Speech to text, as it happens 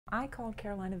I called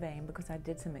Carolina Vein because I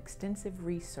did some extensive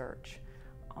research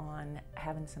on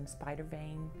having some spider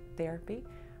vein therapy,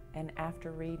 and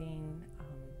after reading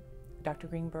Dr.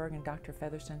 Greenberg and Dr.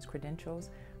 Featherstone's credentials,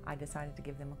 I decided to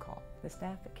give them a call. The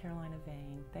staff at Carolina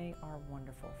Vein, they are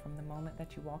wonderful. From the moment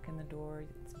that you walk in the door,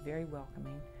 it's very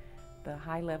welcoming. The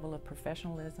high level of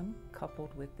professionalism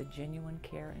coupled with the genuine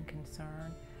care and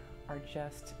concern are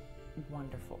just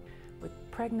wonderful. With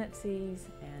pregnancies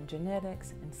and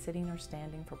genetics and sitting or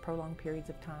standing for prolonged periods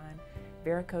of time,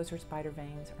 varicose or spider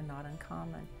veins are not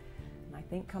uncommon. And I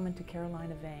think coming to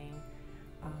Carolina Vein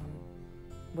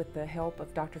with the help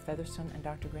of Dr. Featherstone and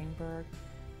Dr. Greenberg,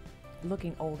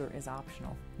 looking older is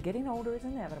optional. Getting older is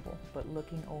inevitable, but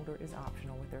looking older is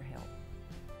optional with their help.